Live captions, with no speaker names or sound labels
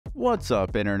What's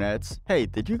up, internets? Hey,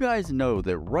 did you guys know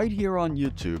that right here on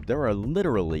YouTube, there are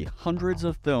literally hundreds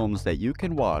of films that you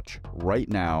can watch right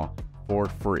now for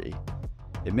free?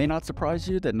 It may not surprise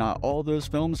you that not all those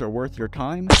films are worth your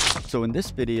time, so in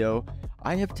this video,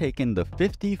 I have taken the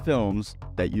 50 films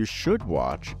that you should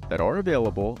watch that are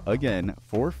available, again,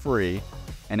 for free,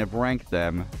 and have ranked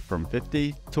them from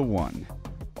 50 to 1.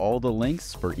 All the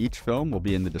links for each film will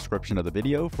be in the description of the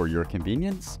video for your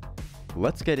convenience.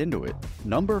 Let's get into it.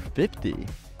 Number 50,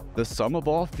 The Sum of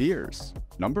All Fears.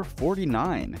 Number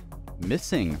 49,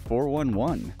 Missing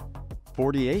 411.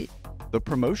 48, The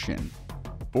Promotion.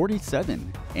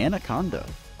 47, Anaconda.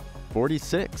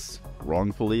 46,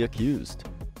 Wrongfully Accused.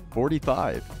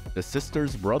 45, The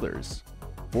Sisters Brothers.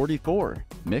 44,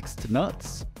 Mixed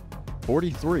Nuts.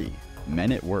 43,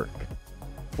 Men at Work.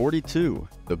 42,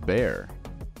 The Bear.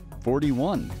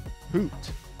 41, Hoot.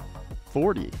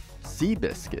 40,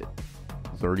 Seabiscuit.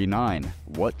 39,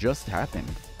 What Just Happened.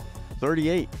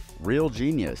 38, Real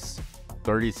Genius.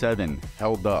 37,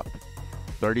 Held Up.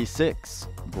 36,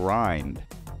 Grind.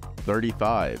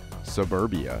 35,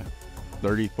 Suburbia.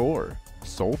 34,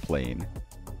 Soul Plane.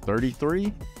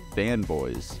 33,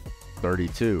 Fanboys.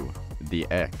 32, The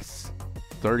X.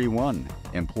 31,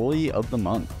 Employee of the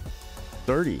Month.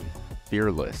 30,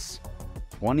 Fearless.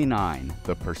 29,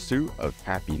 The Pursuit of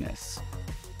Happiness.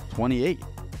 28,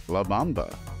 La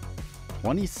Bamba.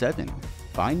 27,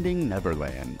 Finding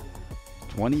Neverland.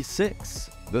 26,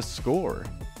 The Score.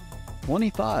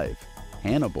 25,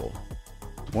 Hannibal.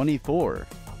 24,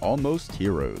 Almost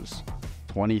Heroes.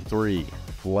 23,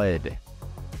 Fled.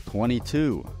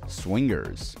 22,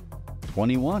 Swingers.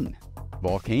 21,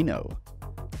 Volcano.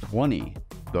 20,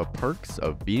 The Perks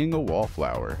of Being a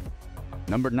Wallflower.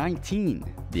 Number 19,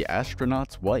 The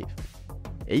Astronaut's Wife.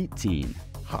 18,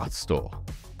 Hostel.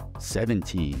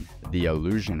 17, The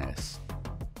Illusionist.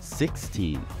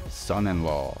 16,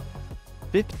 Son-in-Law.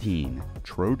 15,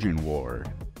 Trojan War.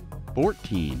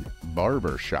 14,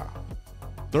 Barbershop.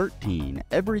 13,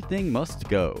 Everything Must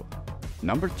Go.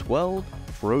 Number 12,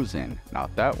 Frozen,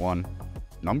 not that one.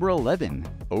 Number 11,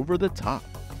 Over the Top.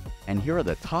 And here are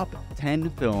the top 10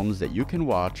 films that you can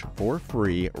watch for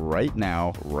free right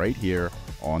now, right here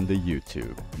on the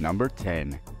YouTube. Number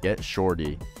 10, Get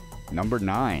Shorty. Number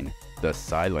 9, The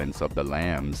Silence of the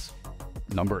Lambs.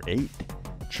 Number 8,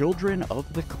 Children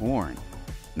of the Corn.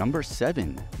 Number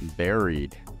 7,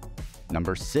 Buried.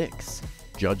 Number 6,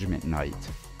 Judgment Night.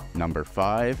 Number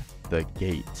 5, The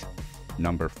Gate.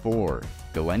 Number 4,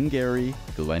 Glengarry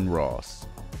Glen Ross.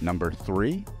 Number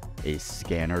 3, A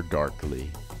Scanner Darkly.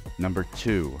 Number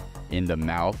 2, In the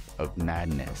Mouth of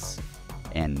Madness.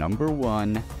 And number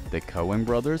 1, the Coen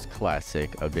Brothers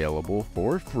classic, available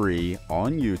for free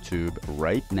on YouTube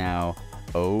right now,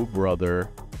 Oh Brother,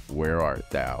 Where Art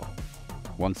Thou?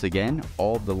 Once again,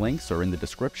 all of the links are in the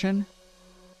description.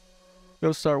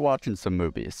 Go start watching some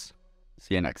movies.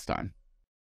 See you next time.